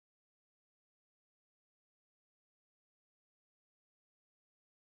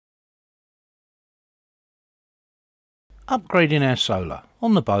Upgrading our solar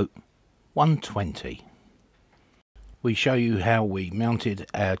on the boat 120. We show you how we mounted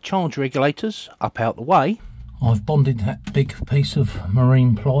our charge regulators up out the way. I've bonded that big piece of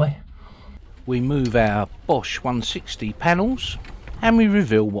marine ply. We move our Bosch 160 panels and we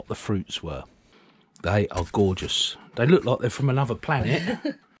reveal what the fruits were. They are gorgeous. They look like they're from another planet.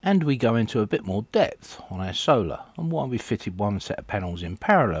 And we go into a bit more depth on our solar and why we fitted one set of panels in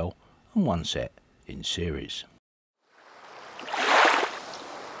parallel and one set in series.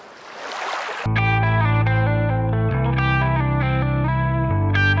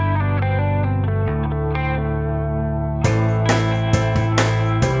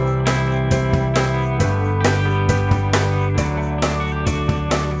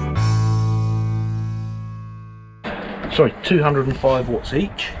 Sorry, 205 watts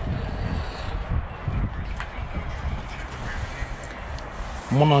each.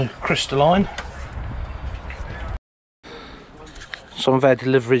 Monocrystalline. Some of our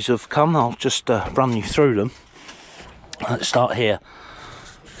deliveries have come. I'll just run you through them. Let's start here.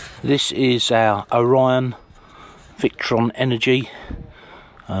 This is our Orion Victron Energy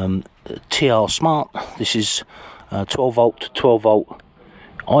TR Smart. This is 12 volt to 12 volt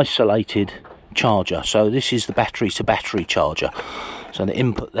isolated charger. So this is the battery to battery charger. So the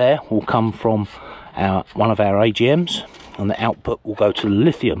input there will come from one of our AGMs and the output will go to the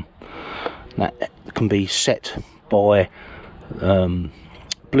lithium. That can be set by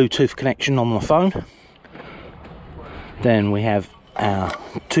Bluetooth connection on the phone. Then we have our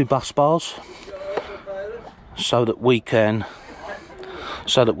 2 bus bars so that we can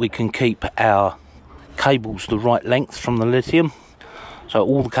keep our cables the right length from the lithium. So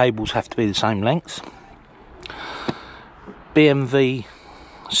all the cables have to be the same length. BMv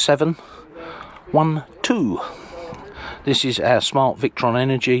 712. This is our smart Victron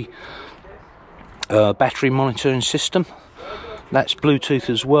Energy battery monitoring system. That's Bluetooth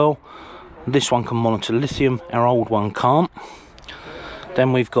as well. This one can monitor lithium, our old one can't.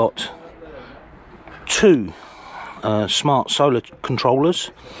 Then we've got 2 smart solar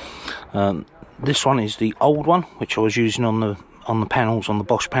controllers. This one is the old one, which I was using on the panels, on the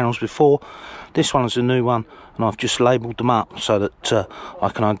Bosch panels before. This one is a new one, and I've just labelled them up so that I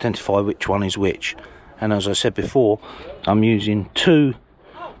can identify which one is which. And as I said before, I'm using 2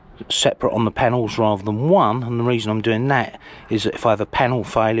 separate on the panels rather than 1, and the reason I'm doing that is that if I have a panel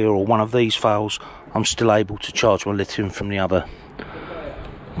failure or one of these fails, I'm still able to charge my lithium from the other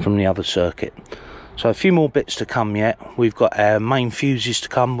circuit. So a few more bits to come yet. We've got our main fuses to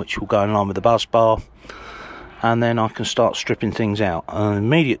come, which will go in line with the bus bar, and then I can start stripping things out. An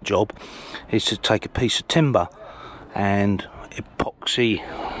immediate job is to take a piece of timber and epoxy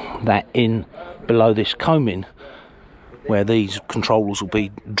that in below this coaming where these controllers will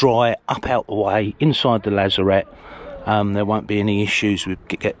be dry, up out the way inside the lazarette. There won't be any issues with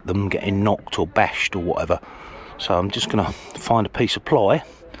them getting knocked or bashed or whatever. So I'm just going to find a piece of ply.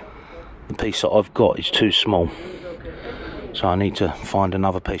 The piece that I've got is too small, so I need to find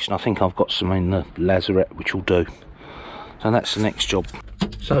another piece, and I think I've got some in the lazarette which will do. So that's the next job.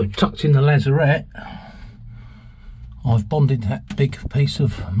 So tucked in the lazarette, I've bonded that big piece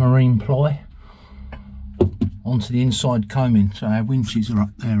of marine ply onto the inside coaming, so our winches are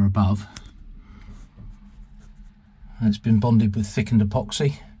up there above. And it's been bonded with thickened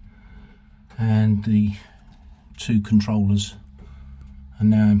epoxy, and the 2 controllers are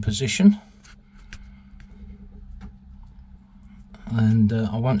now in position. And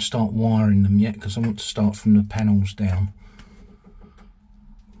I won't start wiring them yet because I want to start from the panels down.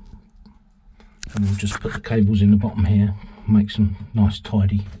 And we'll just put the cables in the bottom here, make some nice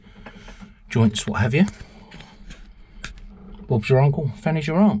tidy joints, what have you. Bob's your uncle, Fanny's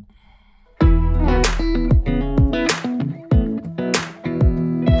your aunt.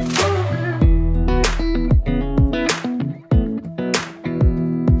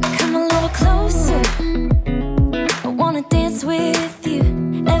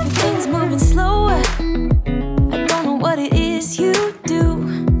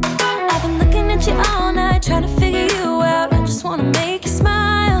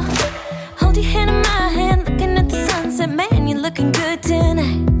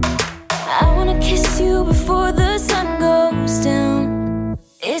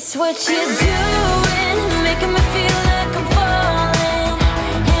 It's what you're doing, making me feel like I'm falling.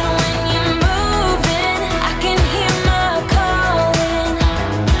 And when you're moving, I can hear my calling.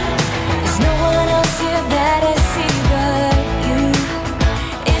 There's no one else here that I see but you.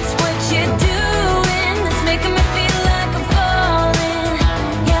 It's what you're doing that's making me feel like I'm falling.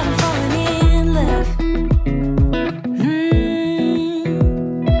 Yeah, I'm falling in love.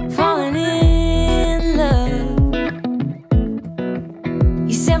 Falling in love.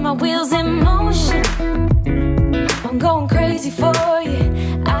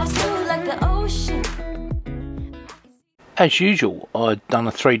 As usual, I'd done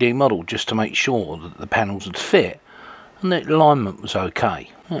a 3D model just to make sure that the panels would fit and that alignment was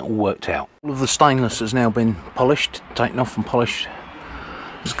okay. It all worked out. All of the stainless has now been polished, taken off and polished.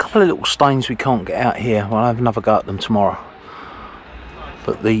 There's a couple of little stains we can't get out here. I'll have another go at them tomorrow.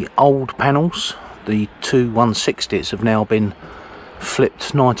 But the old panels, the two 160s, have now been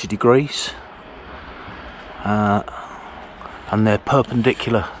flipped 90 degrees. And they're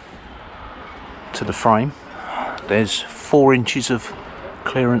perpendicular to the frame. There's 4 inches of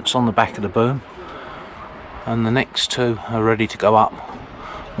clearance on the back of the boom. And the next two are ready to go up.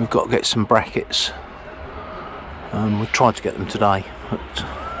 We've got to get some brackets. We tried to get them today,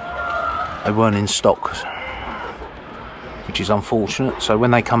 but they weren't in stock, which is unfortunate. So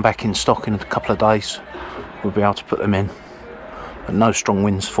when they come back in stock in a couple of days, we'll be able to put them in. But no strong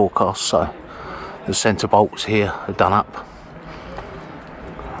winds forecast, so the centre bolts here are done up.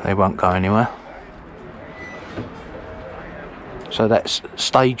 They won't go anywhere. So that's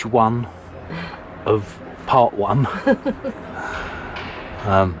stage 1 of part 1.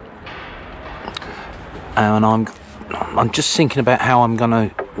 And I'm just thinking about how I'm going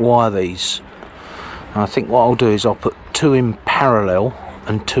to wire these. And I think what I'll do is I'll put 2 in parallel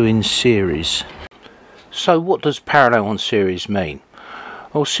and 2 in series. So what does parallel and series mean?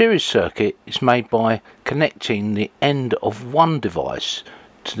 Well, series circuit is made by connecting the end of one device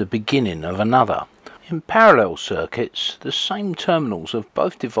to the beginning of another. In parallel circuits, the same terminals of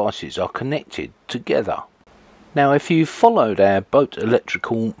both devices are connected together. Now, if you followed our Boat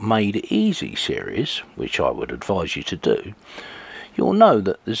Electrical Made Easy series, which I would advise you to do, you'll know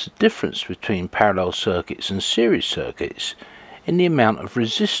that there's a difference between parallel circuits and series circuits in the amount of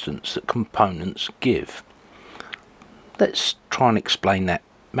resistance that components give. Let's try and explain that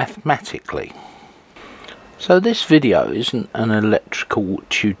mathematically. So this video isn't an electrical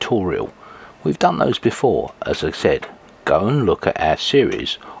tutorial. We've done those before. As I said, go and look at our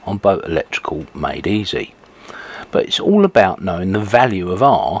series on Boat Electrical Made Easy. But it's all about knowing the value of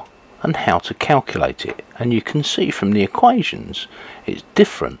R and how to calculate it. And you can see from the equations it's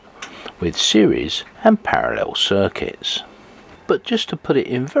different with series and parallel circuits. But just to put it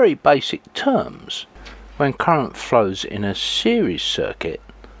in very basic terms, when current flows in a series circuit,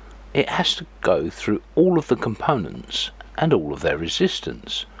 it has to go through all of the components and all of their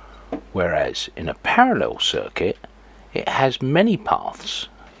resistance. Whereas in a parallel circuit, it has many paths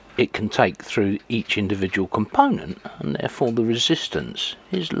it can take through each individual component, and therefore the resistance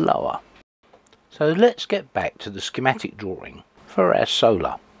is lower. So let's get back to the schematic drawing for our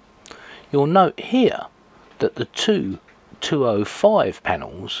solar. You'll note here that the two 205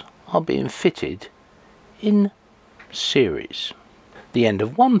 panels are being fitted in series. The end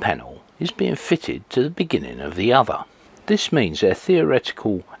of one panel is being fitted to the beginning of the other. This means their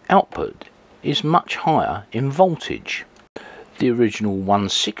theoretical output is much higher in voltage. The original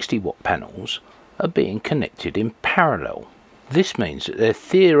 160 watt panels are being connected in parallel. This means that their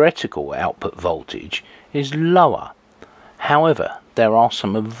theoretical output voltage is lower. However, there are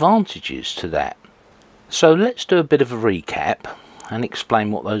some advantages to that. So let's do a bit of a recap and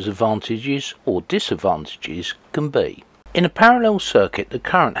explain what those advantages or disadvantages can be. In a parallel circuit, the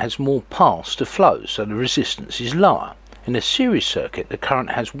current has more paths to flow, so the resistance is lower. In a series circuit, the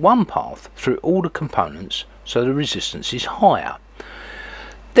current has one path through all the components, so the resistance is higher.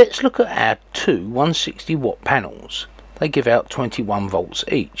 Let's look at our two 160 watt panels. They give out 21 volts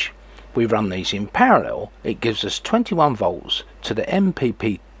each. We run these in parallel, it gives us 21 volts to the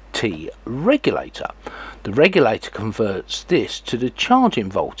MPPT regulator. The regulator converts this to the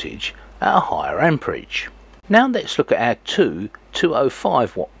charging voltage at a higher amperage. Now let's look at our two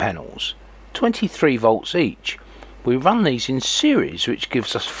 205 watt panels, 23 volts each. We run these in series, which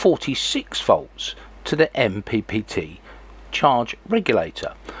gives us 46 volts to the MPPT charge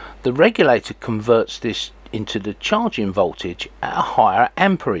regulator. The regulator converts this into the charging voltage at a higher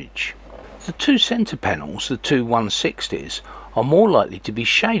amperage. The two centre panels, the two 160s, are more likely to be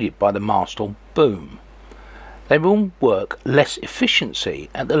shaded by the mast or boom. They will work less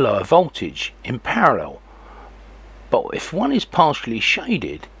efficiency at the lower voltage in parallel, but if one is partially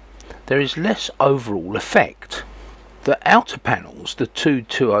shaded, there is less overall effect. The outer panels, the two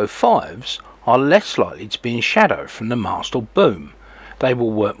 205s, are less likely to be in shadow from the mast or boom. They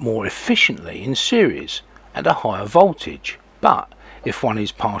will work more efficiently in series at a higher voltage, but if one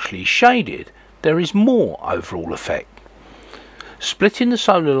is partially shaded, there is more overall effect. Splitting the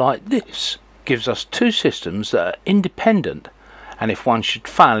solar like this gives us two systems that are independent, and if one should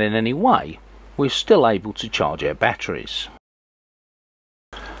fail in any way, we're still able to charge our batteries.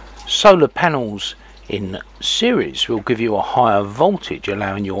 Solar panels in series will give you a higher voltage,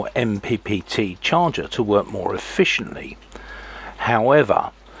 allowing your MPPT charger to work more efficiently.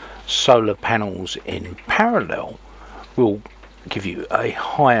 However, solar panels in parallel will give you a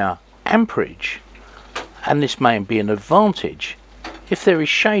higher amperage, and this may be an advantage if there is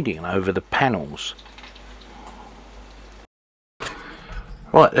shading over the panels.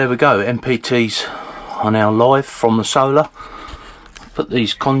 Right, there we go, MPTs are now live from the solar. Put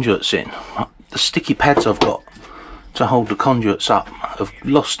these conduits in. The sticky pads I've got to hold the conduits up have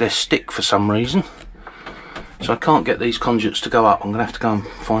lost their stick for some reason, so I can't get these conduits to go up. I'm going to have to go and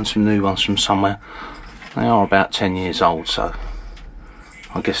find some new ones from somewhere. They are about 10 years old, so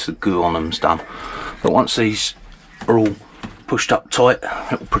I guess the goo on them's done. But once these are all pushed up tight,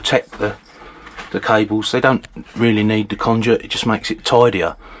 it will protect the cables. They don't really need the conduit, it just makes it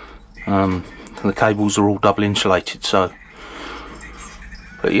tidier. The cables are all double insulated, so.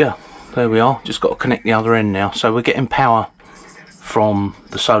 But yeah, there we are. Just got to connect the other end now. So we're getting power from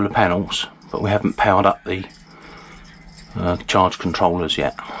the solar panels, but we haven't powered up the charge controllers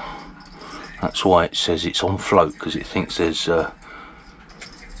yet. That's why it says it's on float, because it thinks there's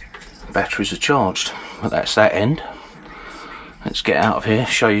batteries are charged. But that's that end. Let's get out of here,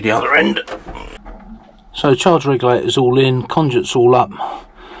 show you the other end. So charge regulator's all in, conduit's all up.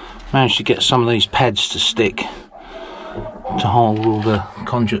 Managed to get some of these pads to stick to hold all the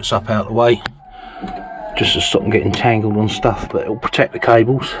conduits up out of the way, just to stop them getting tangled on stuff, but it'll protect the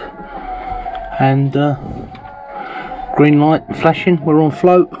cables. And green light flashing, we're on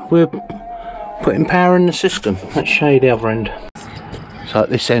float, we're putting power in the system. Let's show you the other end. So at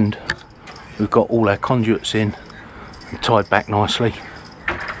this end we've got all our conduits in and tied back nicely.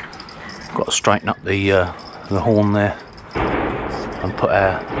 Got to straighten up the horn there and put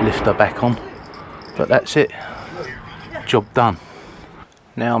our lifter back on, but that's it, job done.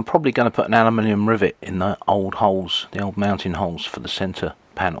 Now I'm probably going to put an aluminium rivet in the old holes, the old mounting holes for the centre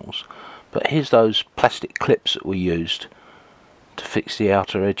panels, but here's those plastic clips that we used to fix the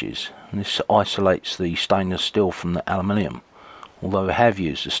outer edges, and this isolates the stainless steel from the aluminium, although I have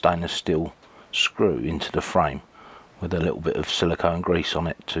used a stainless steel screw into the frame with a little bit of silicone grease on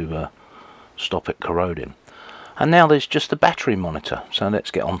it to stop it corroding. And now there's just the battery monitor, so let's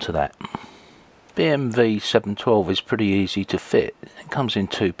get on to that. BMv 712 is pretty easy to fit. It comes in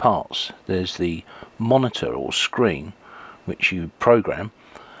two parts. There's the monitor or screen which you program,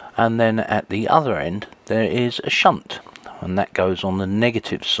 and then at the other end there is a shunt, and that goes on the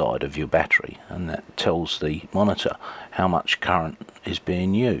negative side of your battery, and that tells the monitor how much current is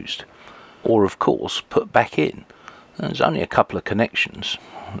being used, or of course put back in. There's only a couple of connections.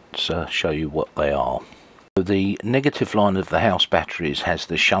 Let's show you what they are. So the negative line of the house batteries has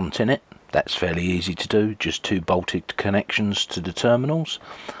the shunt in it. That's fairly easy to do, just two bolted connections to the terminals.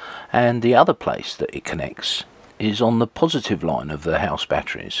 And the other place that it connects is on the positive line of the house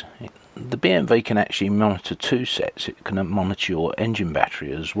batteries. The BMv can actually monitor two sets. It can monitor your engine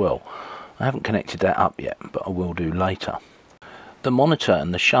battery as well. I haven't connected that up yet, but I will do later. The monitor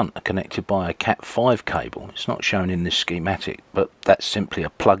and the shunt are connected by a Cat 5 cable. It's not shown in this schematic, but that's simply a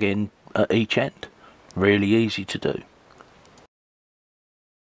plug-in at each end. Really easy to do.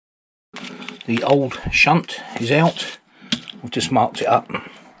 The old shunt is out. I've just marked it up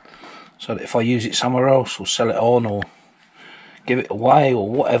so that if I use it somewhere else or sell it on or give it away or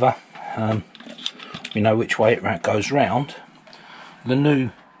whatever, we know which way it goes round. The new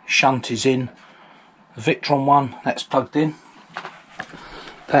shunt is in. The Victron one, that's plugged in.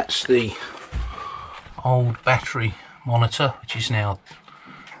 That's the old battery monitor, which is now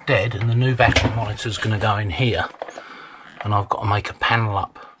dead, and the new battery monitor is going to go in here, and I've got to make a panel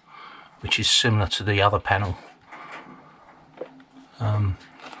up which is similar to the other panel.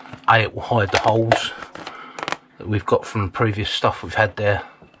 It will hide the holes that we've got from the previous stuff we've had there,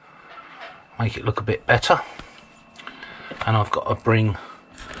 make it look a bit better. And I've got to bring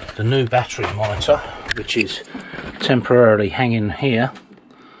the new battery monitor, which is temporarily hanging here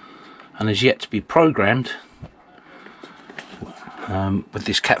and is yet to be programmed, with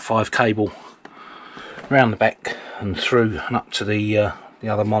this Cat 5 cable round the back and through and up to the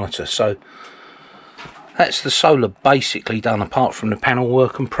other monitor. So that's the solar basically done, apart from the panel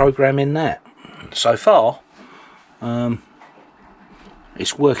work and programming that. So far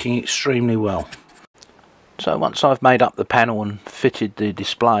it's working extremely well. So once I've made up the panel and fitted the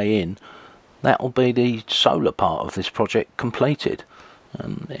display in, that will be the solar part of this project completed.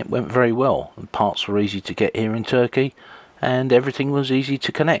 It went very well. The parts were easy to get here in Turkey, and everything was easy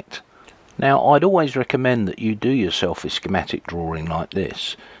to connect. Now, I'd always recommend that you do yourself a schematic drawing like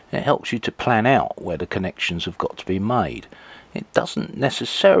this. It helps you to plan out where the connections have got to be made. It doesn't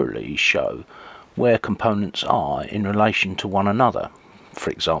necessarily show where components are in relation to one another.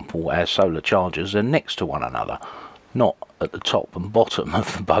 For example, our solar chargers are next to one another, not at the top and bottom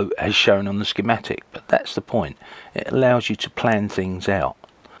of the boat as shown on the schematic, but that's the point. It allows you to plan things out.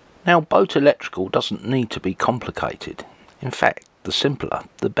 Now, boat electrical doesn't need to be complicated. In fact, the simpler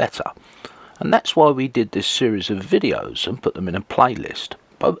the better, and that's why we did this series of videos and put them in a playlist.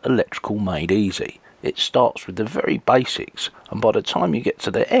 Boat electrical made easy. It starts with the very basics, and by the time you get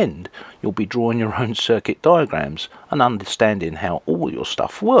to the end you'll be drawing your own circuit diagrams and understanding how all your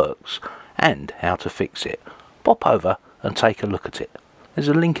stuff works and how to fix it. Pop over and take a look at it. There's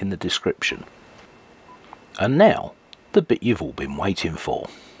a link in the description. And now, the bit you've all been waiting for.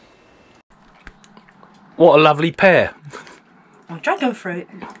 What a lovely pair. Oh, dragon fruit.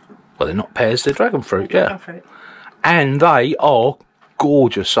 Well, they're not pears, they're dragon fruit, Dragon yeah. fruit. And they are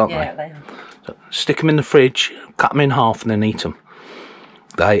gorgeous, aren't Yeah, they? they are. So stick them in the fridge, cut them in half and then eat them.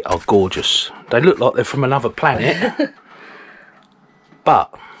 They are gorgeous. They look like they're from another planet.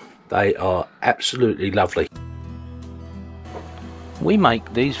 But they are absolutely lovely. We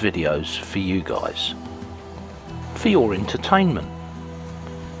make these videos for you guys. For your entertainment.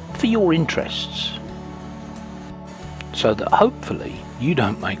 For your interests. So that hopefully you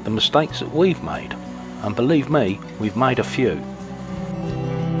don't make the mistakes that we've made. And believe me, we've made a few.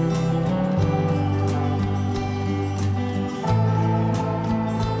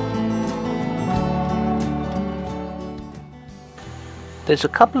 There's a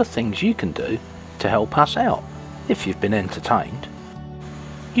couple of things you can do to help us out. If you've been entertained,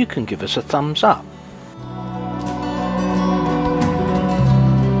 you can give us a thumbs up.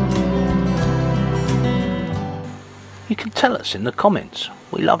 You can tell us in the comments.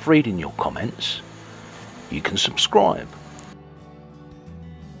 We love reading your comments. You can subscribe.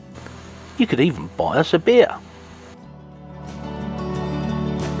 You could even buy us a beer.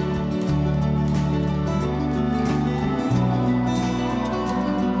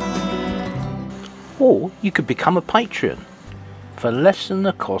 Or you could become a Patreon. For less than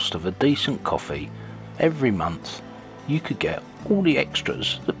the cost of a decent coffee every month, you could get all the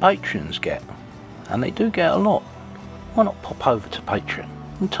extras that Patreons get. And they do get a lot. Why not pop over to Patreon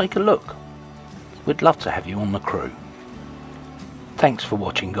and take a look? We'd love to have you on the crew. Thanks for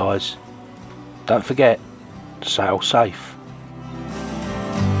watching, guys. Don't forget, sail safe.